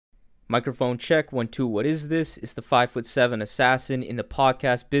Microphone check, 1, 2, what is this? It's the 5'7" assassin in the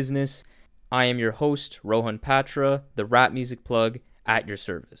podcast business. I am your host, Rohan Patra, the Rap Music Plug, at your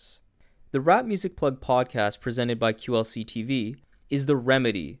service. The Rap Music Plug podcast presented by QLC TV is the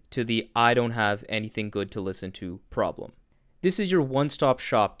remedy to the I don't have anything good to listen to problem. This is your one-stop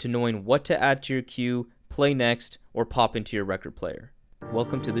shop to knowing what to add to your queue, play next, or pop into your record player.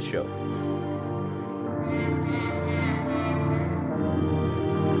 Welcome to the show.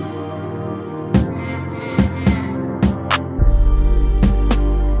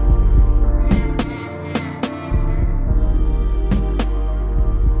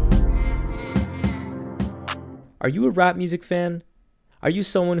 Are you a rap music fan? Are you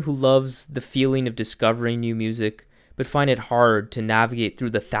someone who loves the feeling of discovering new music, but find it hard to navigate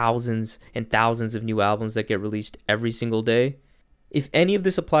through the thousands and thousands of new albums that get released every single day? If any of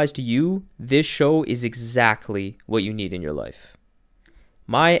this applies to you, this show is exactly what you need in your life.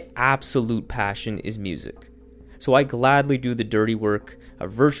 My absolute passion is music, so I gladly do the dirty work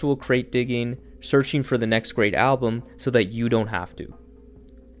of virtual crate digging, searching for the next great album so that you don't have to.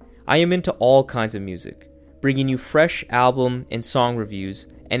 I am into all kinds of music, bringing you fresh album and song reviews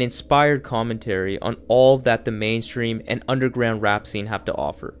and inspired commentary on all that the mainstream and underground rap scene have to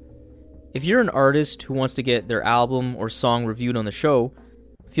offer. If you're an artist who wants to get their album or song reviewed on the show,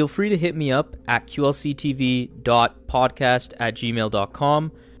 feel free to hit me up at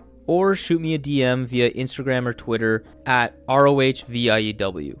qlctv.podcast@gmail.com or shoot me a DM via Instagram or Twitter at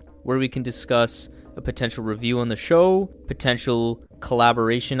ROHVIEW, where we can discuss a potential review on the show, potential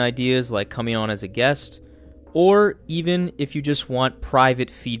collaboration ideas like coming on as a guest, or even if you just want private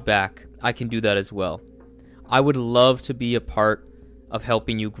feedback, I can do that as well. I would love to be a part of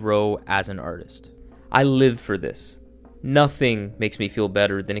helping you grow as an artist. I live for this. Nothing makes me feel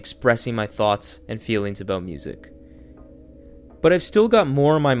better than expressing my thoughts and feelings about music. But I've still got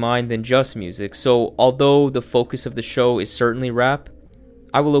more on my mind than just music, so although the focus of the show is certainly rap,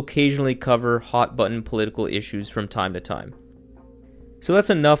 I will occasionally cover hot-button political issues from time to time. So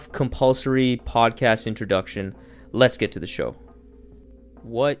that's enough compulsory podcast introduction. Let's get to the show.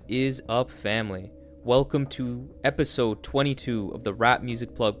 What is up, family? Welcome to episode 22 of the Rap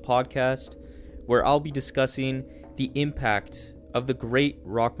Music Plug podcast, where I'll be discussing the impact of the great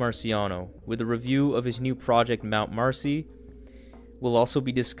Roc Marciano with a review of his new project, Marci. We'll also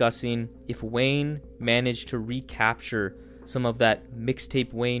be discussing if Wayne managed to recapture some of that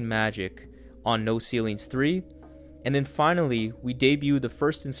Mixtape Wayne magic on No Ceilings 3. And then finally, we debut the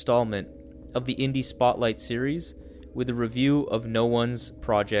first installment of the Indie Spotlight series with a review of KNO1's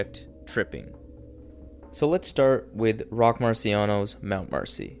project, Tripping. So let's start with Roc Marciano's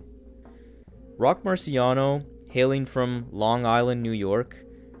Marci. Roc Marciano, hailing from Long Island, New York,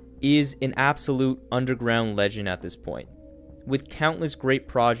 is an absolute underground legend at this point, with countless great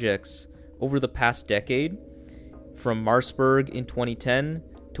projects over the past decade, from Marsburg in 2010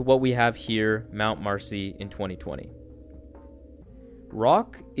 to what we have here, Marci in 2020.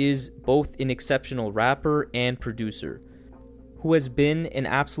 Roc is both an exceptional rapper and producer, who has been an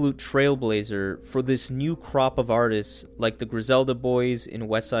absolute trailblazer for this new crop of artists like the Griselda Boys in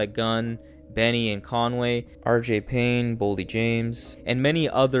Westside Gunn, Benny and Conway, RJ Payne, Boldy James, and many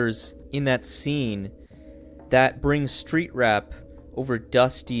others in that scene that brings street rap over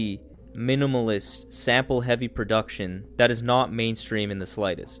dusty, minimalist, sample-heavy production that is not mainstream in the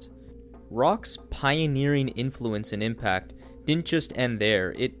slightest. Roc's pioneering influence and impact didn't just end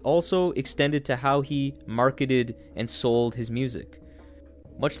there, it also extended to how he marketed and sold his music.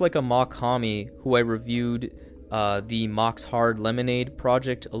 Much like a Mock Homie, who I reviewed the Mock's Hard Lemonade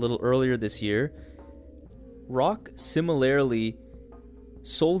project a little earlier this year, Roc similarly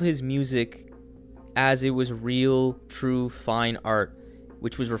sold his music as it was real, true, fine art,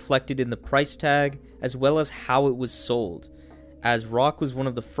 which was reflected in the price tag as well as how it was sold, as Roc was one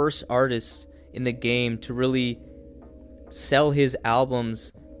of the first artists in the game to really sell his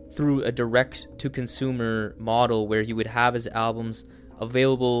albums through a direct-to-consumer model where he would have his albums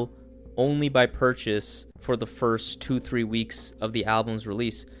available only by purchase for the first 2-3 weeks of the album's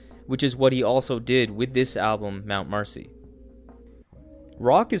release, which is what he also did with this album, Marci.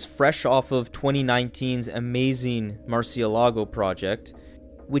 Roc is fresh off of 2019's amazing Marcialago project,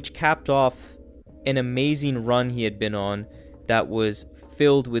 which capped off an amazing run he had been on that was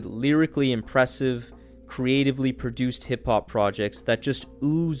filled with lyrically impressive, creatively produced hip-hop projects that just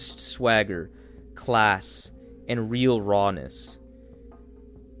oozed swagger, class, and real rawness.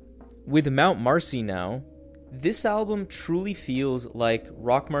 With Marci now, this album truly feels like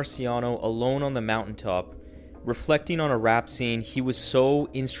Roc Marciano alone on the mountaintop, reflecting on a rap scene he was so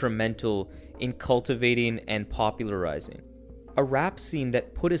instrumental in cultivating and popularizing. a rap scene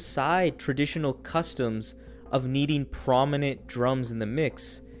that put aside traditional customs of needing prominent drums in the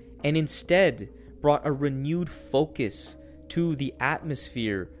mix and instead brought a renewed focus to the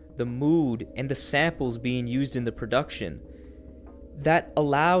atmosphere, the mood, and the samples being used in the production that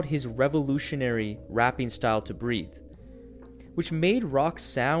allowed his revolutionary rapping style to breathe, which made Roc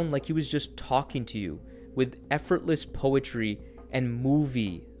sound like he was just talking to you with effortless poetry and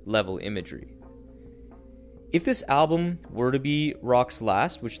movie-level imagery. If this album were to be Roc's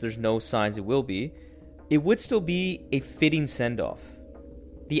last, which there's no signs it will be, it would still be a fitting send-off.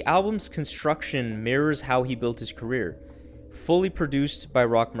 The album's construction mirrors how he built his career, fully produced by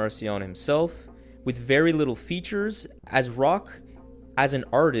Roc Marciano himself, with very little features, as Roc, as an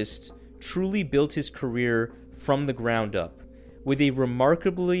artist, truly built his career from the ground up, with a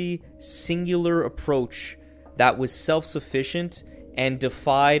remarkably singular approach that was self-sufficient and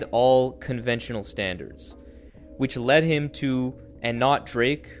defied all conventional standards, which led him to, and not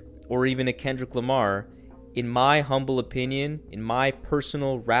Drake or even a Kendrick Lamar, in my humble opinion, in my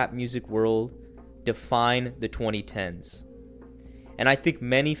personal rap music world, define the 2010s. And I think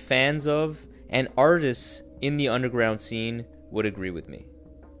many fans of and artists in the underground scene would agree with me.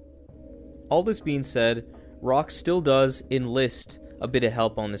 All this being said, Roc still does enlist a bit of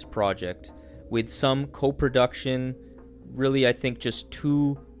help on this project, with some co-production, really I think just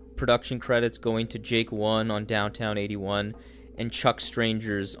 2 production credits going to Jake One on Downtown 81 and Chuck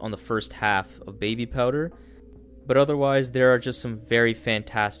Strangers on the first half of Baby Powder, but otherwise there are just some very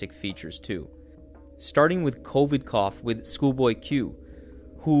fantastic features too. Starting with COVID Cough with Schoolboy Q,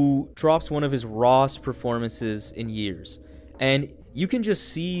 who drops one of his rawest performances in years, and you can just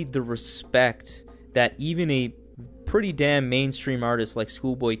see the respect that even a pretty damn mainstream artist like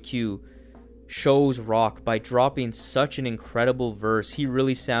Schoolboy Q shows Roc by dropping such an incredible verse. He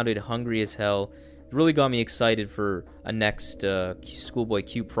really sounded hungry as hell. It really got me excited for a next Schoolboy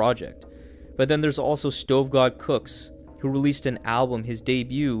Q project. But then there's also Stove God Cooks, who released an album, his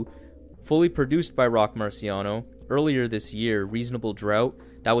debut, fully produced by Roc Marciano earlier this year, Reasonable Drought.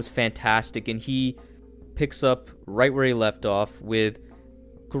 That was fantastic, and he picks up right where he left off with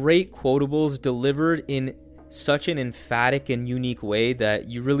great quotables delivered in such an emphatic and unique way that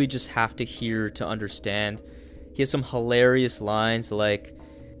you really just have to hear to understand. He has some hilarious lines like,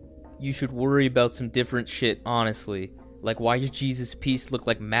 "You should worry about some different shit, honestly. Like, why does Jesus' piece look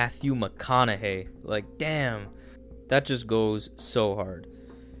like Matthew McConaughey?" Like, damn. That just goes so hard.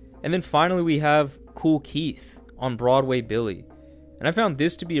 And then finally we have Kool Keith on Broadway Billy. And I found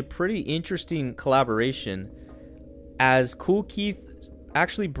this to be a pretty interesting collaboration, as Kool Keith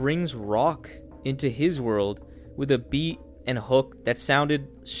actually brings Roc into his world with a beat and hook that sounded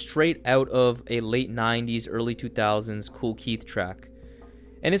straight out of a late 90s, early 2000s Kool Keith track.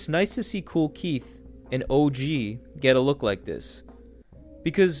 And it's nice to see Kool Keith, an OG, get a look like this,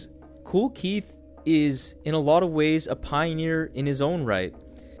 because Kool Keith is in a lot of ways a pioneer in his own right,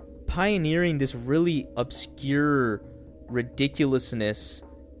 pioneering this really obscure ridiculousness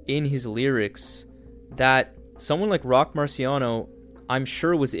in his lyrics that someone like Roc Marciano, I'm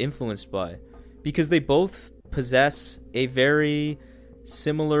sure, was influenced by, because they both possess a very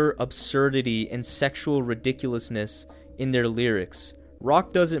similar absurdity and sexual ridiculousness in their lyrics.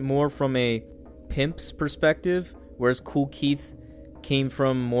 Roc does it more from a pimp's perspective, whereas Kool Keith came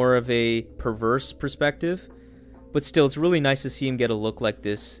from more of a perverse perspective. But still, it's really nice to see him get a look like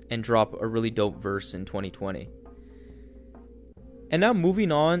this and drop a really dope verse in 2020. And now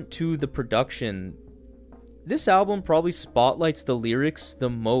moving on to the production. This album probably spotlights the lyrics the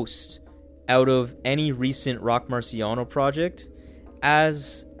most out of any recent Roc Marciano project,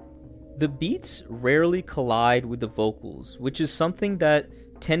 as the beats rarely collide with the vocals, which is something that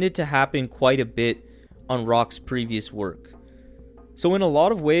tended to happen quite a bit on Roc's previous work. So in a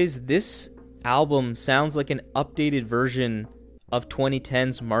lot of ways, this album sounds like an updated version of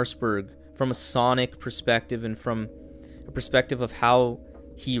 2010's Marsburg from a sonic perspective and from a perspective of how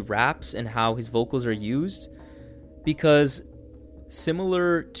he raps and how his vocals are used, because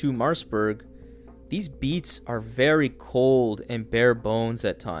similar to Marsburg, these beats are very cold and bare bones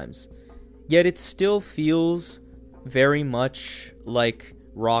at times, yet it still feels very much like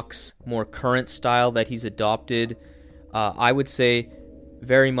Roc's more current style that he's adopted, I would say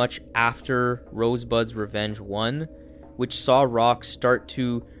very much after Rosebud's Revenge 1, which saw Roc start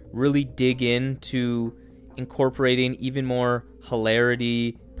to really dig into incorporating even more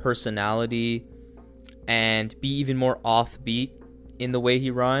hilarity, personality, and be even more offbeat in the way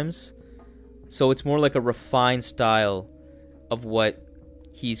he rhymes. So it's more like a refined style of what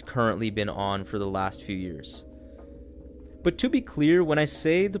he's currently been on for the last few years. But to be clear, when I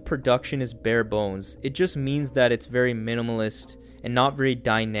say the production is bare bones, it just means that it's very minimalist and not very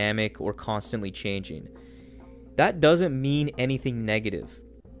dynamic or constantly changing. That doesn't mean anything negative.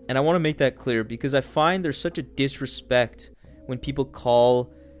 And I want to make that clear because I find there's such a disrespect when people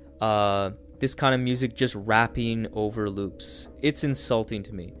call this kind of music just rapping over loops. It's insulting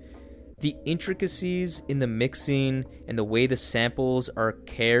to me. The intricacies in the mixing and the way the samples are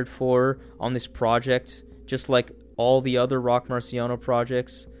cared for on this project, just like all the other Roc Marciano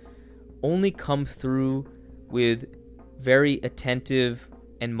projects, only come through with very attentive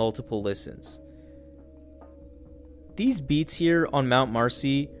and multiple listens. These beats here on Mount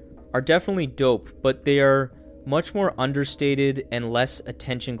Marci are definitely dope, but they are much more understated and less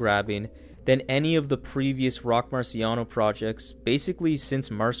attention-grabbing than any of the previous Roc Marciano projects, basically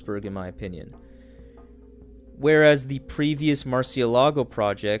since Marsburg in my opinion. Whereas the previous Marcialago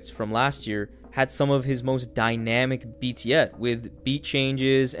project from last year had some of his most dynamic beats yet, with beat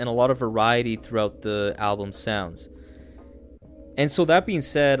changes and a lot of variety throughout the album's sounds. And so that being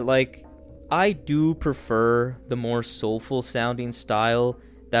said, I do prefer the more soulful sounding style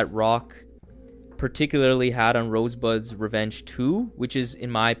that Roc particularly had on Rosebud's Revenge 2, which is, in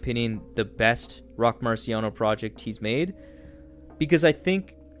my opinion, the best Roc Marciano project he's made, because I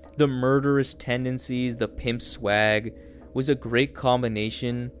think the murderous tendencies, the pimp swag, was a great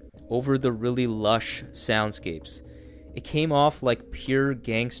combination over the really lush soundscapes. It came off like pure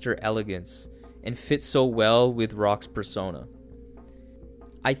gangster elegance and fit so well with Roc's persona.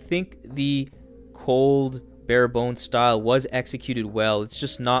 I think the cold, bare-bones style was executed well. It's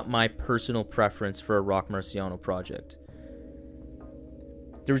just not my personal preference for a Roc Marciano project.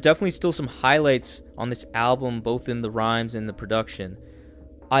 There was definitely still some highlights on this album, both in the rhymes and the production.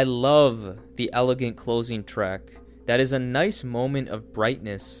 I love the elegant closing track. That is a nice moment of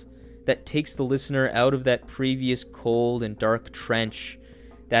brightness that takes the listener out of that previous cold and dark trench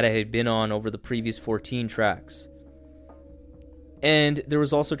that I had been on over the previous 14 tracks. And there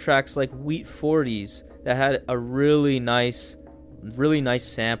was also tracks like Wheat 40s that had a really nice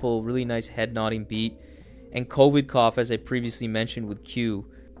sample, really nice head-nodding beat, and COVID Cough, as I previously mentioned with Q,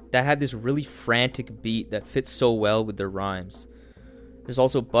 that had this really frantic beat that fits so well with their rhymes. There's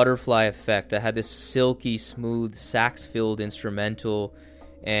also Butterfly Effect that had this silky smooth sax-filled instrumental,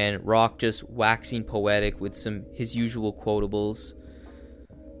 and Roc just waxing poetic with his usual quotables.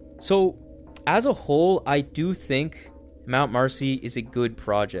 So, as a whole, I do think Mount Marci is a good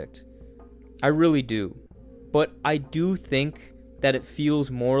project. I really do. But I do think that it feels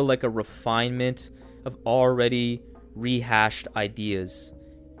more like a refinement of already rehashed ideas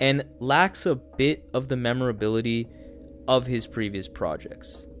and lacks a bit of the memorability of his previous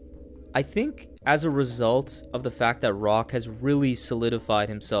projects. I think as a result of the fact that Roc has really solidified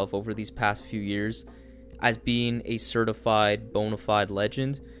himself over these past few years as being a certified bona fide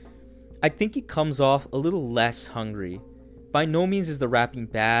legend, I think he comes off a little less hungry. By no means is the rapping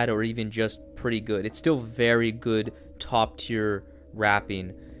bad or even just pretty good. It's still very good, top-tier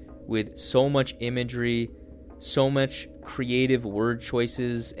rapping with so much imagery, so much creative word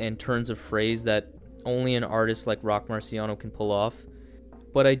choices and turns of phrase that only an artist like Roc Marciano can pull off.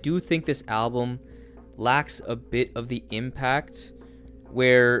 But I do think this album lacks a bit of the impact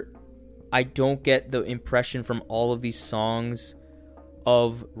where I don't get the impression from all of these songs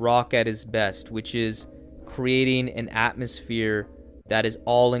of Roc at his best, which is creating an atmosphere that is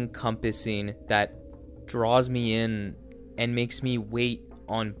all-encompassing, that draws me in and makes me wait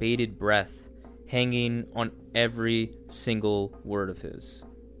on bated breath, hanging on every single word of his.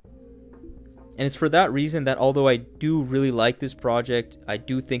 And it's for that reason that although I do really like this project, I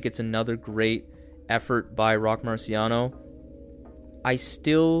do think it's another great effort by Roc Marciano, I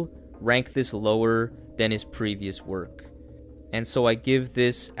still rank this lower than his previous work. And so I give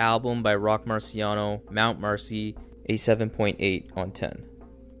this album by Roc Marciano, Mount Marci, a 7.8 on 10.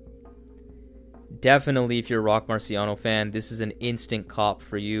 Definitely, if you're a Roc Marciano fan, this is an instant cop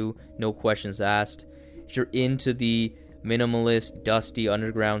for you, no questions asked. If you're into the minimalist, dusty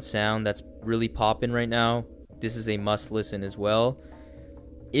underground sound that's really popping right now, this is a must listen as well.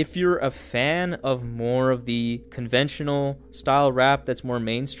 If you're a fan of more of the conventional style rap that's more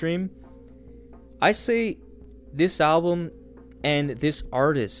mainstream, I say this album and this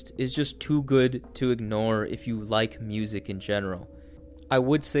artist is just too good to ignore if you like music in general. I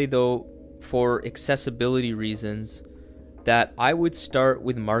would say though, for accessibility reasons, that I would start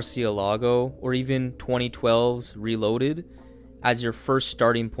with Marcialago or even 2012's Reloaded as your first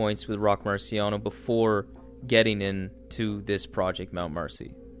starting points with Roc Marciano before getting into this project, Mount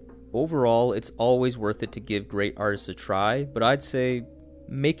Marci. Overall, it's always worth it to give great artists a try, but I'd say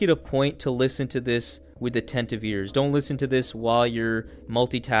make it a point to listen to this with attentive ears. Don't listen to this while you're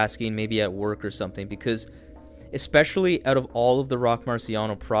multitasking, maybe at work or something, because especially out of all of the Roc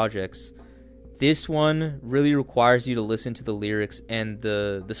Marciano projects, this one really requires you to listen to the lyrics, and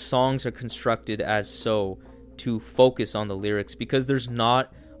the songs are constructed as so to focus on the lyrics, because there's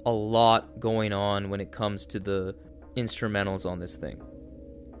not a lot going on when it comes to the instrumentals on this thing.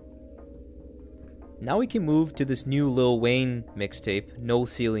 Now we can move to this new Lil Wayne mixtape, No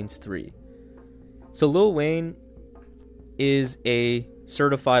Ceilings 3. So Lil Wayne is a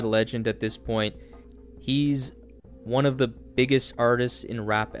certified legend at this point. He's one of the biggest artists in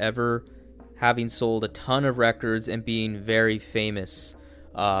rap ever, having sold a ton of records and being very famous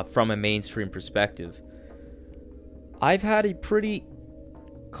from a mainstream perspective. I've had a pretty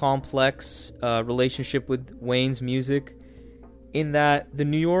complex relationship with Wayne's music, in that the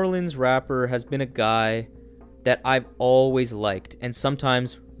New Orleans rapper has been a guy that I've always liked and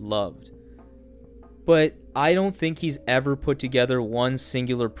sometimes loved. But I don't think he's ever put together one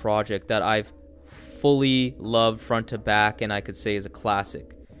singular project that I've fully loved front to back and I could say is a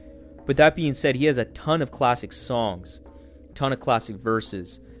classic. But that being said, he has a ton of classic songs, a ton of classic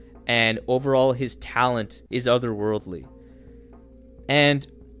verses, and overall his talent is otherworldly. And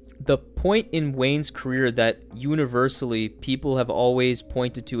the point in Wayne's career that universally people have always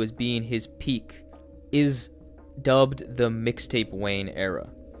pointed to as being his peak is dubbed the Mixtape Wayne era.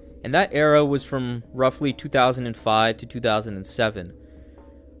 And that era was from roughly 2005 to 2007,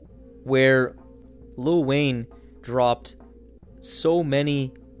 where Lil Wayne dropped so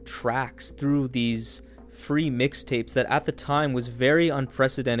many tracks through these free mixtapes that at the time was very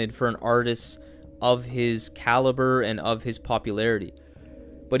unprecedented for an artist of his caliber and of his popularity.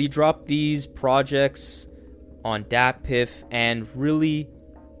 But he dropped these projects on DatPiff and really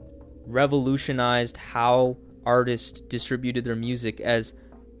revolutionized how artists distributed their music, as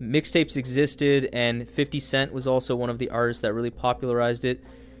mixtapes existed and 50 Cent was also one of the artists that really popularized it.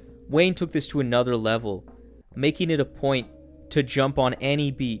 Wayne took this to another level, making it a point to jump on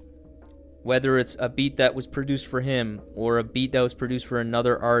any beat, whether it's a beat that was produced for him or a beat that was produced for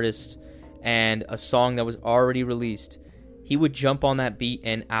another artist and a song that was already released. He would jump on that beat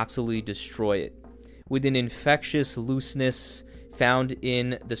and absolutely destroy it, with an infectious looseness found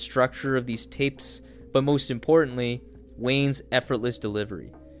in the structure of these tapes, but most importantly, Wayne's effortless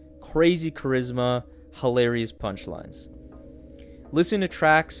delivery. Crazy charisma, hilarious punchlines. Listen to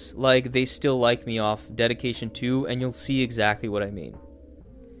tracks like They Still Like Me off Dedication 2 and you'll see exactly what I mean.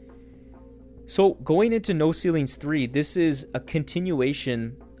 So going into No Ceilings 3, this is a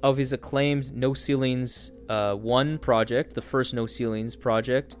continuation of his acclaimed No Ceilings 1 project, the first No Ceilings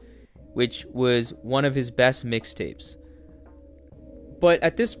project, which was one of his best mixtapes. But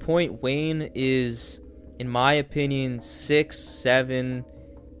at this point, Wayne is, in my opinion, 6, 7,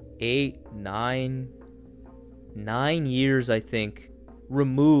 8, 9 years, I think,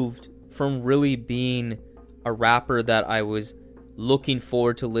 removed from really being a rapper that I was looking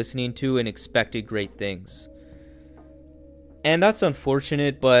forward to listening to and expected great things. And that's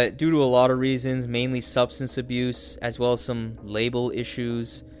unfortunate, but due to a lot of reasons, mainly substance abuse, as well as some label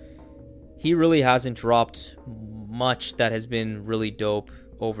issues, he really hasn't dropped much that has been really dope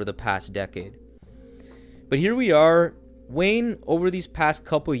over the past decade. But here we are. Wayne, over these past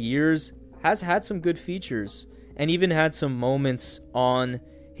couple years, has had some good features, and even had some moments on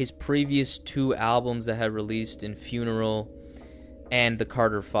his previous 2 albums that had released in Funeral and The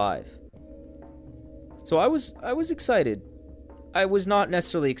Carter 5. So I was excited. I was not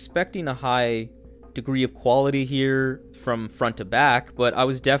necessarily expecting a high degree of quality here from front to back, but I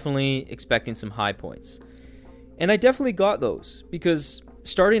was definitely expecting some high points. And I definitely got those, because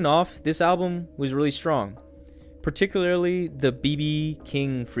starting off, this album was really strong. Particularly the BB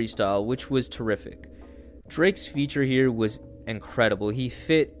King freestyle, which was terrific. Drake's feature here was incredible. He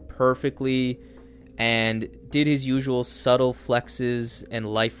fit perfectly and did his usual subtle flexes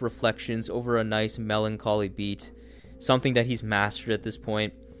and life reflections over a nice melancholy beat, something that he's mastered at this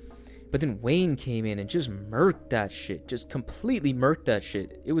point. But then Wayne came in and just murked that shit, just completely murked that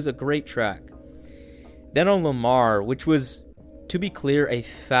shit. It was a great track. Then on Lamar, which was, to be clear, a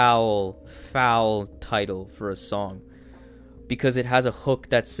foul title for a song, because it has a hook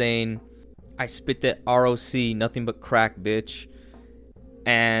that's saying, I spit that ROC, nothing but crack, bitch.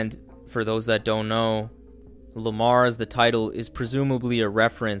 And for those that don't know, Lamar as the title is presumably a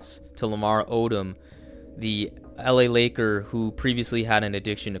reference to Lamar Odom, the LA Laker who previously had an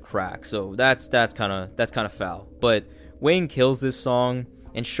addiction to crack. So that's kind of foul. But Wayne kills this song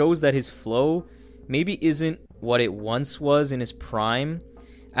and shows that his flow maybe isn't what it once was in his prime,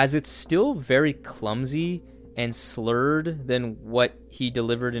 as it's still very clumsy and slurred than what he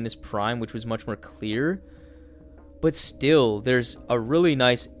delivered in his prime, which was much more clear. But still, there's a really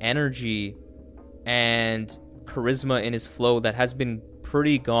nice energy and charisma in his flow that has been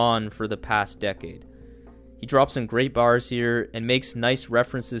pretty gone for the past decade. He drops some great bars here and makes nice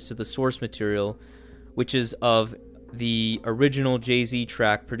references to the source material, which is of the original Jay-Z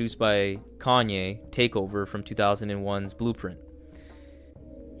track produced by Kanye, Takeover, from 2001's Blueprint.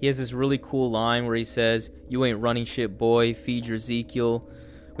 He has this really cool line where he says, "You ain't running shit, boy, feed your Ezekiel,"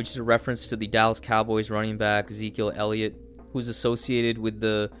 which is a reference to the Dallas Cowboys running back Ezekiel Elliott, who's associated with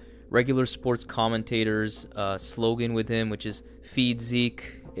the regular sports commentators' slogan with him, which is "Feed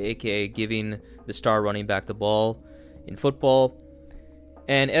Zeke," aka giving the star running back the ball in football.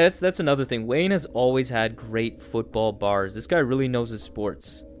 And that's another thing. Wayne has always had great football bars. This guy really knows his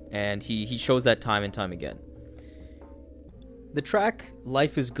sports, and he shows that time and time again. The track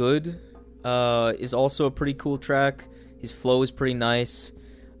 "Life is Good" is also a pretty cool track. His flow is pretty nice,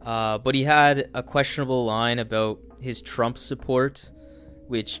 but he had a questionable line about his Trump support,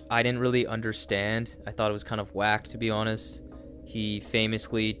 which I didn't really understand. I thought it was kind of whack, to be honest. He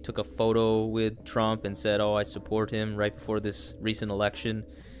famously took a photo with Trump and said, "Oh, I support him," right before this recent election,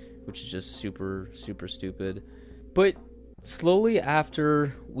 which is just super, super stupid. But slowly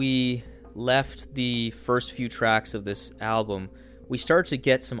after we left the first few tracks of this album, we start to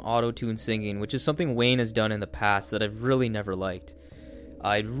get some auto-tune singing, which is something Wayne has done in the past that I've really never liked.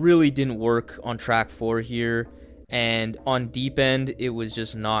 It really didn't work on track 4 here, and on Deep End, it was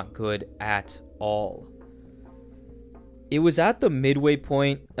just not good at all. It was at the midway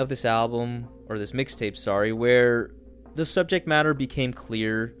point of this album, or this mixtape, sorry, where the subject matter became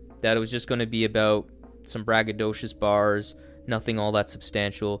clear, that it was just going to be about some braggadocious bars, nothing all that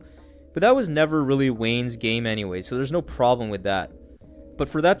substantial. But that was never really Wayne's game anyway, so there's no problem with that. But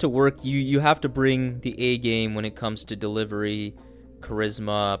for that to work, you have to bring the A game when it comes to delivery,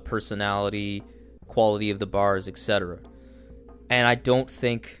 charisma, personality, quality of the bars, etc. And I don't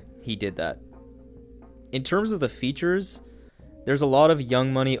think he did that. In terms of the features, there's a lot of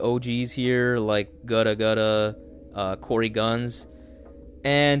Young Money OGs here, like Gutta Gutta, Corey Guns.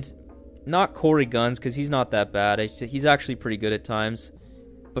 And not Corey Guns, because he's not that bad. He's actually pretty good at times.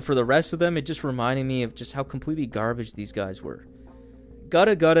 But for the rest of them, it just reminded me of just how completely garbage these guys were.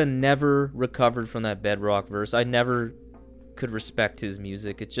 Gutta Gutta never recovered from that Bedrock verse. I never could respect his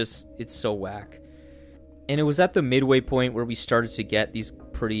music. It's so whack. And it was at the midway point where we started to get these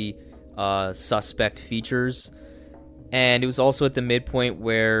pretty suspect features. And it was also at the midpoint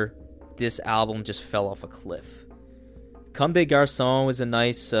where this album just fell off a cliff. Comme des Garçons was a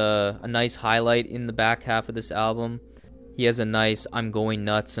nice highlight in the back half of this album. He has a nice "I'm going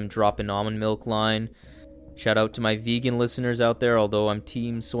nuts, I'm dropping almond milk" line. Shout out to my vegan listeners out there, although I'm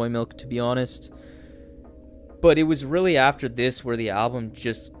team soy milk, to be honest. But it was really after this where the album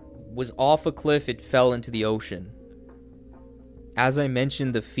just was off a cliff. It fell into the ocean. As I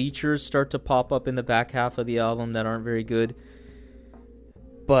mentioned, the features start to pop up in the back half of the album that aren't very good.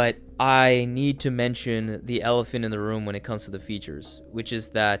 But I need to mention the elephant in the room when it comes to the features, which is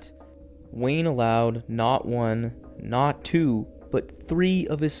that Wayne allowed not 1, not 2, but 3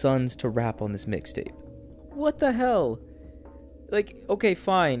 of his sons to rap on this mixtape. What the hell? Like, okay,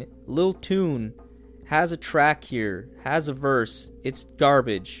 fine. Lil Tune has a track here, has a verse. It's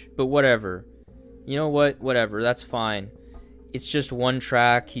garbage, but whatever. You know what? Whatever. That's fine. It's just one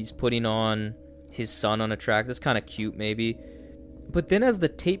track. He's putting on his son on a track. That's kind of cute, maybe. But then as the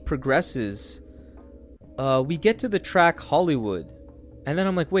tape progresses, we get to the track Hollywood. And then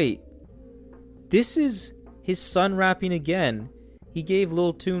I'm like, wait. This is his son rapping again. He gave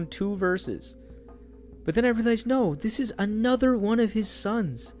Lil Tune 2 verses. But then I realized, no, this is another one of his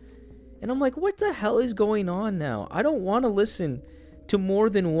sons. And I'm like, what the hell is going on now? I don't want to listen to more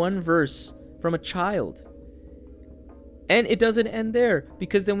than one verse from a child. And it doesn't end there,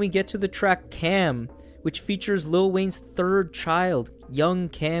 because then we get to the track Cam, which features Lil Wayne's 3rd child, young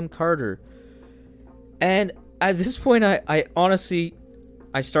Cam Carter. And at this point, I honestly,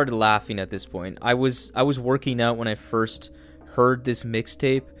 I started laughing at this point. I was working out when I first heard this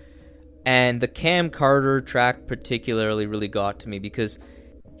mixtape, and the Cam Carter track particularly really got to me because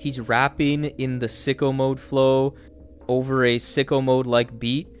he's rapping in the sicko mode flow over a sicko mode like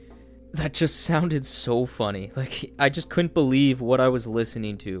beat that just sounded so funny. Like, I just couldn't believe what I was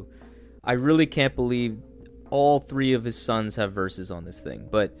listening to. I really can't believe all 3 of his sons have verses on this thing.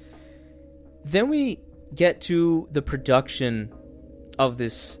 But then we get to the production of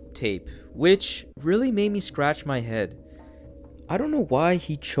this tape, which really made me scratch my head. I don't know why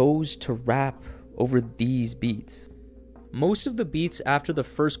he chose to rap over these beats. most of the beats after the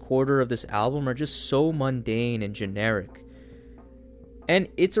first quarter of this album are just so mundane and generic. And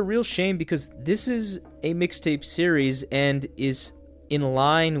it's a real shame because this is a mixtape series and is in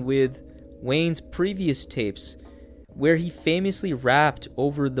line with Wayne's previous tapes, where he famously rapped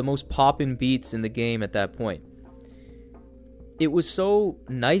over the most poppin' beats in the game at that point. It was so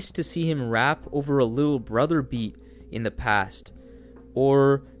nice to see him rap over a Little Brother beat in the past,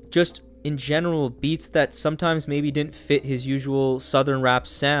 or just in general beats that sometimes maybe didn't fit his usual southern rap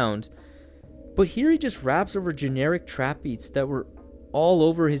sound. But here he just raps over generic trap beats that were all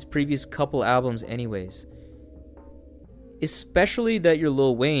over his previous couple albums anyways. Especially that you're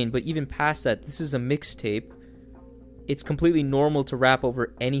Lil Wayne, but even past that, this is a mixtape. It's completely normal to rap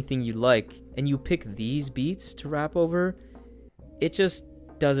over anything you like, and you pick these beats to rap over? It just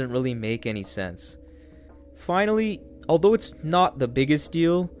doesn't really make any sense. Finally, although it's not the biggest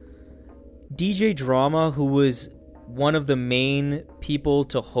deal, DJ Drama, who was one of the main people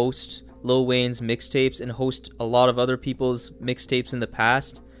to host Lil Wayne's mixtapes and host a lot of other people's mixtapes in the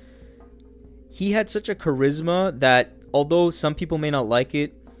past, he had such a charisma that although some people may not like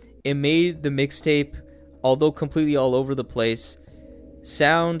it, it made the mixtape, although completely all over the place,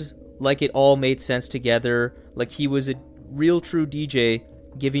 sound like it all made sense together, like he was a real true DJ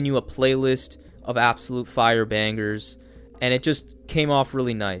giving you a playlist of absolute fire bangers, and it just came off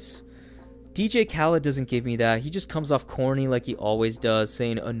really nice. DJ Khaled doesn't give me that. He just comes off corny like he always does,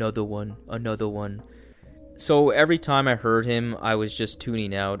 saying another one, another one. So every time I heard him, I was just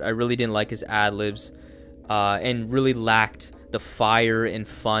tuning out. I really didn't like his ad-libs, and really lacked the fire and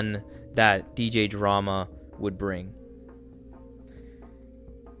fun that DJ Drama would bring.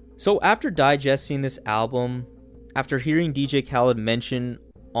 So after digesting this album, after hearing DJ Khaled mention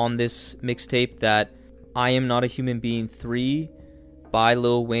on this mixtape that I Am Not a Human Being 3 by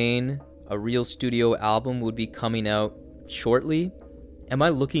Lil Wayne, a real studio album, would be coming out shortly, am I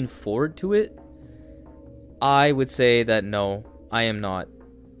looking forward to it? I would say that no, I am not.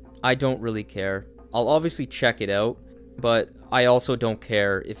 I don't really care. I'll obviously check it out, but I also don't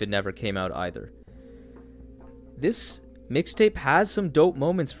care if it never came out either. This mixtape has some dope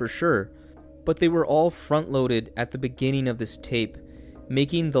moments for sure, but they were all front-loaded at the beginning of this tape,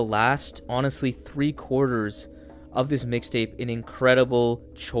 making the last, honestly, 3/4 of this mixtape an incredible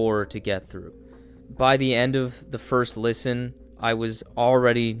chore to get through. By the end of the first listen, I was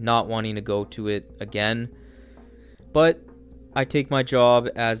already not wanting to go to it again, but I take my job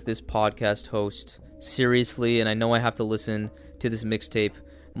as this podcast host seriously, and I know I have to listen to this mixtape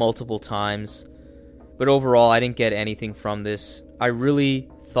multiple times, but overall I didn't get anything from this. I really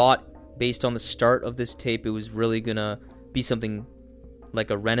thought, based on the start of this tape, it was really gonna be something like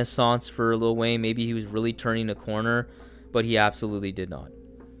a renaissance for Lil Wayne. Maybe he was really turning a corner, but he absolutely did not.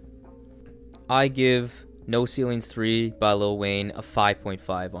 I give No Ceilings 3 by Lil Wayne a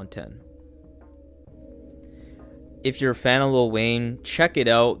 5.5 on 10. If you're a fan of Lil Wayne, check it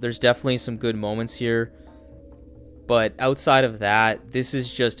out. There's definitely some good moments here, but outside of that, this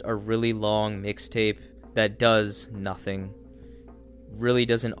is just a really long mixtape that does nothing. Really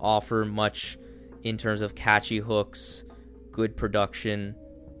doesn't offer much in terms of catchy hooks, good production,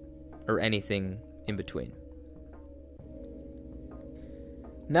 or anything in between.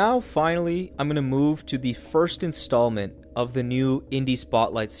 Now, finally, I'm going to move to the first installment of the new Indie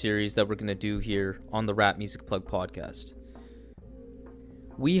Spotlight series that we're going to do here on the Rap Music Plug podcast.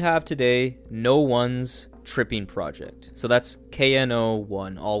 We have today KNO1's Tripping Project. So that's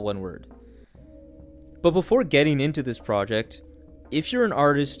KNO1, all one word. But before getting into this project, if you're an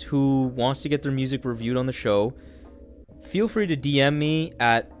artist who wants to get their music reviewed on the show, feel free to DM me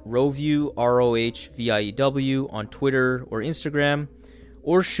at Rohview, ROHVIEW, on Twitter or Instagram,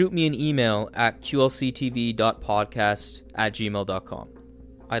 or shoot me an email at qlctv.podcast@gmail.com.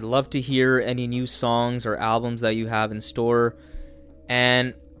 I'd love to hear any new songs or albums that you have in store,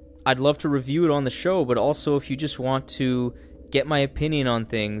 and I'd love to review it on the show, but also if you just want to get my opinion on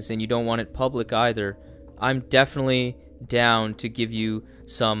things and you don't want it public either, I'm definitely down to give you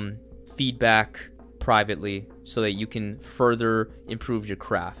some feedback privately so that you can further improve your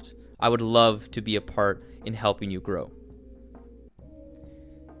craft. I would love to be a part in helping you grow.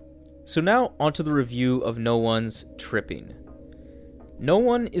 So now onto the review of KNO1's Tripping.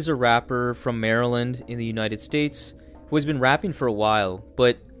 KNO1 is a rapper from Maryland in the United States who has been rapping for a while,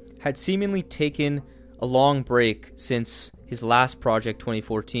 but had seemingly taken a long break since his last project,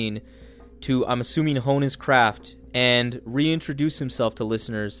 2014, to, I'm assuming, hone his craft and reintroduce himself to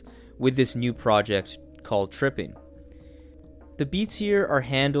listeners with this new project called Tripping. The beats here are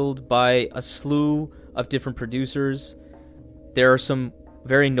handled by a slew of different producers. There are some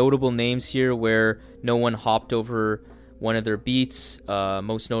very notable names here where KNO1 hopped over one of their beats,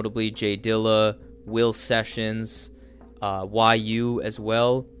 most notably Jay Dilla, Will Sessions, YU as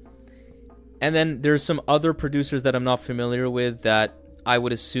well. And then there's some other producers that I'm not familiar with that I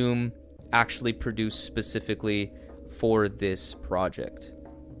would assume actually produced specifically for this project.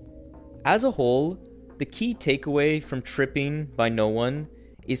 As a whole, the key takeaway from Tripping by KNO1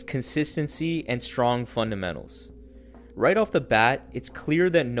 is consistency and strong fundamentals. Right off the bat, it's clear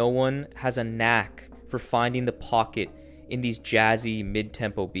that KNO1 has a knack for finding the pocket in these jazzy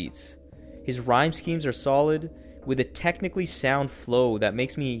mid-tempo beats. His rhyme schemes are solid, with a technically sound flow that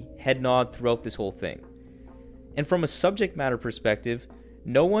makes me head nod throughout this whole thing. And from a subject matter perspective,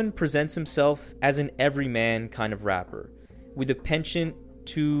 KNO1 presents himself as an everyman kind of rapper, with a penchant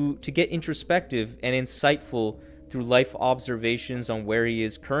to get introspective and insightful through life observations on where he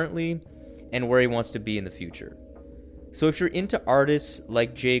is currently and where he wants to be in the future. So if you're into artists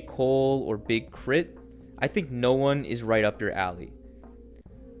like J. Cole or Big Crit, I think KNO1 is right up your alley.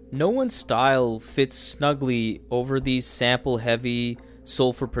 KNO1's style fits snugly over these sample-heavy,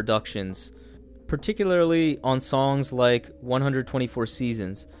 soulful productions, particularly on songs like 124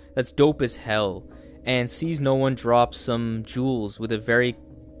 Seasons, that's dope as hell, and sees KNO1 drop some jewels with a very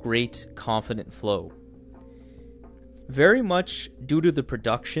great, confident flow. Very much due to the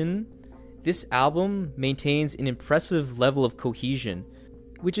production, this album maintains an impressive level of cohesion,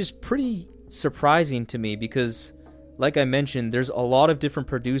 which is pretty surprising to me because, like I mentioned, there's a lot of different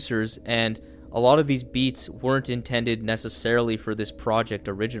producers and a lot of these beats weren't intended necessarily for this project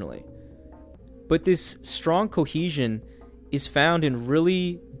originally. But this strong cohesion is found in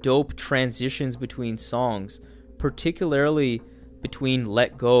really dope transitions between songs, particularly between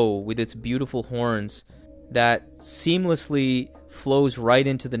Let Go with its beautiful horns that seamlessly flows right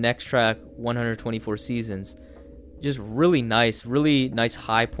into the next track, 124 Seasons. Just really nice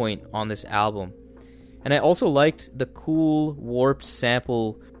high point on this album. And I also liked the cool, warped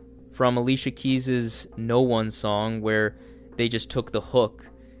sample from Alicia Keys' No One song where they just took the hook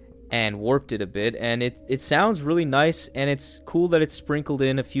and warped it a bit. And it sounds really nice, and it's cool that it's sprinkled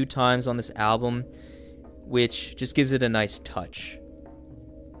in a few times on this album, which just gives it a nice touch.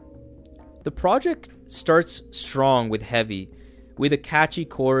 The project starts strong with Heavy, with a catchy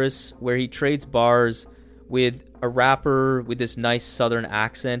chorus where he trades bars with a rapper with this nice southern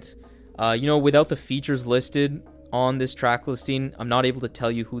accent. Without the features listed on this track listing, I'm not able to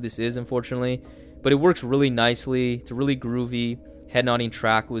tell you who this is, unfortunately, but it works really nicely. It's a really groovy, head-nodding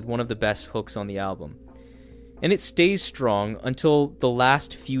track with one of the best hooks on the album. And it stays strong until the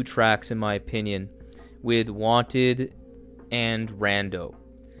last few tracks, in my opinion, with Wanted and Rando,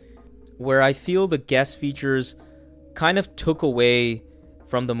 where I feel the guest features kind of took away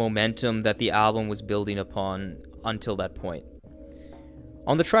from the momentum that the album was building upon until that point.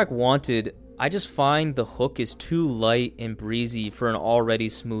 On the track Wanted, I just find the hook is too light and breezy for an already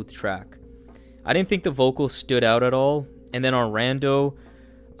smooth track. I didn't think the vocals stood out at all, and then on Rando,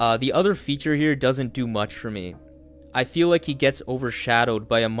 the other feature here doesn't do much for me. I feel like he gets overshadowed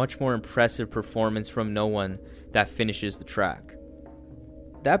by a much more impressive performance from KNO1 that finishes the track.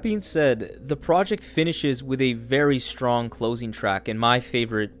 That being said, the project finishes with a very strong closing track and my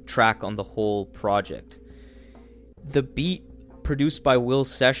favorite track on the whole project. The beat, produced by Will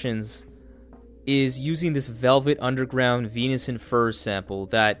Sessions, is using this Velvet Underground Venus in Furs sample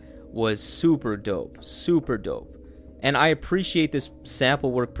that was super dope. And I appreciate this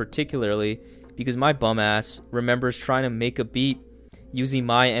sample work particularly because my bum ass remembers trying to make a beat using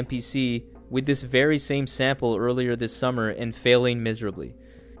my MPC with this very same sample earlier this summer and failing miserably.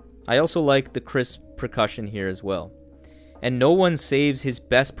 I also like the crisp percussion here as well. And KNO1 saves his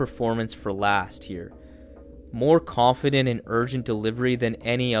best performance for last here. More confident and urgent delivery than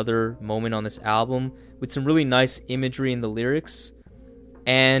any other moment on this album, with some really nice imagery in the lyrics.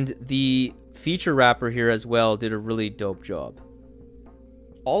 And the feature rapper here as well did a really dope job.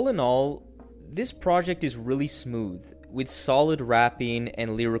 All in all, this project is really smooth, with solid rapping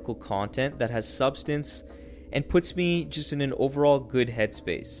and lyrical content that has substance and puts me just in an overall good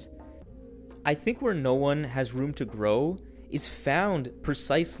headspace. I think where KNO1 has room to grow is found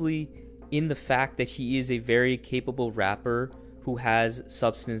precisely in the fact that he is a very capable rapper who has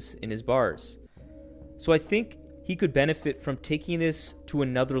substance in his bars. So I think he could benefit from taking this to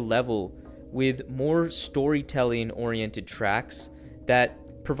another level with more storytelling-oriented tracks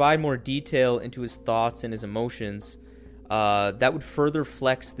that provide more detail into his thoughts and his emotions that would further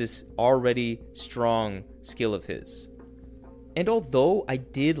flex this already strong skill of his. And although I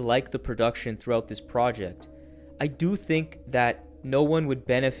did like the production throughout this project, I do think that KNO1 would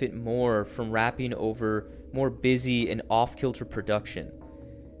benefit more from rapping over more busy and off-kilter production.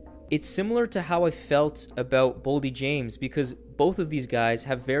 It's similar to how I felt about Boldy James, because both of these guys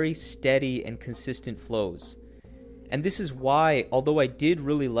have very steady and consistent flows. And this is why, although I did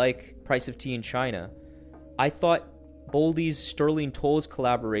really like Price of Tea in China, I thought Boldy's Sterling Toll's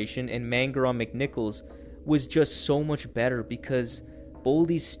collaboration and Manger on McNichols was just so much better, because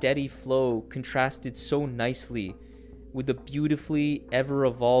Boldy's steady flow contrasted so nicely with the beautifully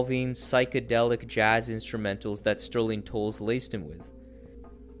ever-evolving psychedelic jazz instrumentals that Sterling Toll's laced him with.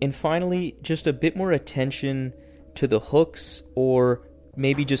 And finally, just a bit more attention to the hooks, or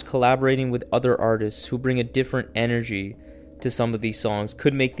maybe just collaborating with other artists who bring a different energy to some of these songs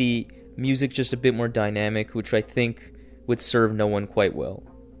could make the music just a bit more dynamic, which I think would serve no one quite well.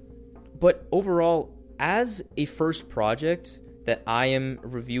 But overall, as a first project that I am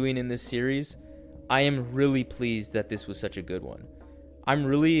reviewing in this series, I am really pleased that this was such a good one. I'm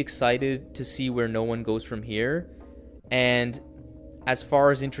really excited to see where No One goes from here, and as far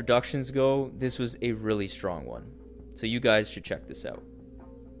as introductions go, this was a really strong one. So you guys should check this out.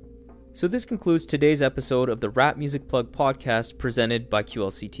 So this concludes today's episode of the Rap Music Plug podcast presented by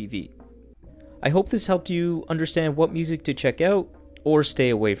QLC TV. I hope this helped you understand what music to check out or stay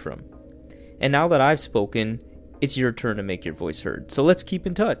away from. And now that I've spoken, it's your turn to make your voice heard. So let's keep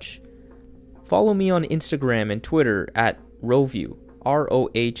in touch. Follow me on Instagram and Twitter at Rohview,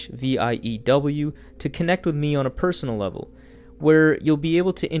 ROHVIEW, to connect with me on a personal level, where you'll be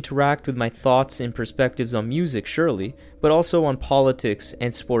able to interact with my thoughts and perspectives on music, surely, but also on politics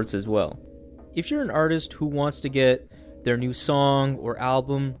and sports as well. If you're an artist who wants to get their new song or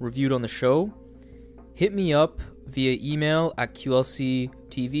album reviewed on the show, hit me up via email at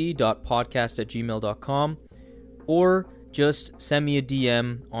qlctv.podcast@gmail.com, or just send me a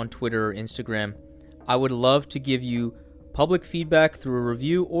DM on Twitter or Instagram. I would love to give you public feedback through a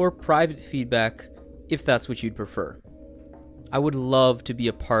review, or private feedback if that's what you'd prefer. I would love to be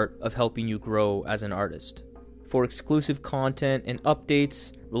a part of helping you grow as an artist. For exclusive content and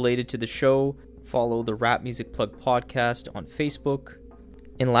updates related to the show, follow the Rap Music Plug podcast on Facebook.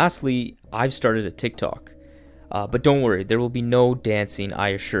 And lastly, I've started a TikTok. But don't worry, there will be no dancing, I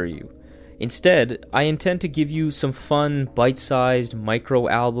assure you. Instead, I intend to give you some fun, bite-sized micro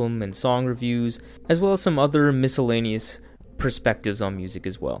album and song reviews, as well as some other miscellaneous perspectives on music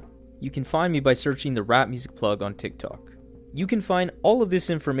as well. You can find me by searching the Rap Music Plug on TikTok. You can find all of this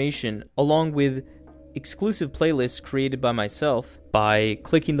information along with exclusive playlists created by myself by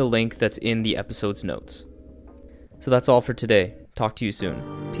clicking the link that's in the episode's notes. So that's all for today. Talk to you soon.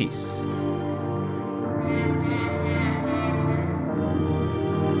 Peace.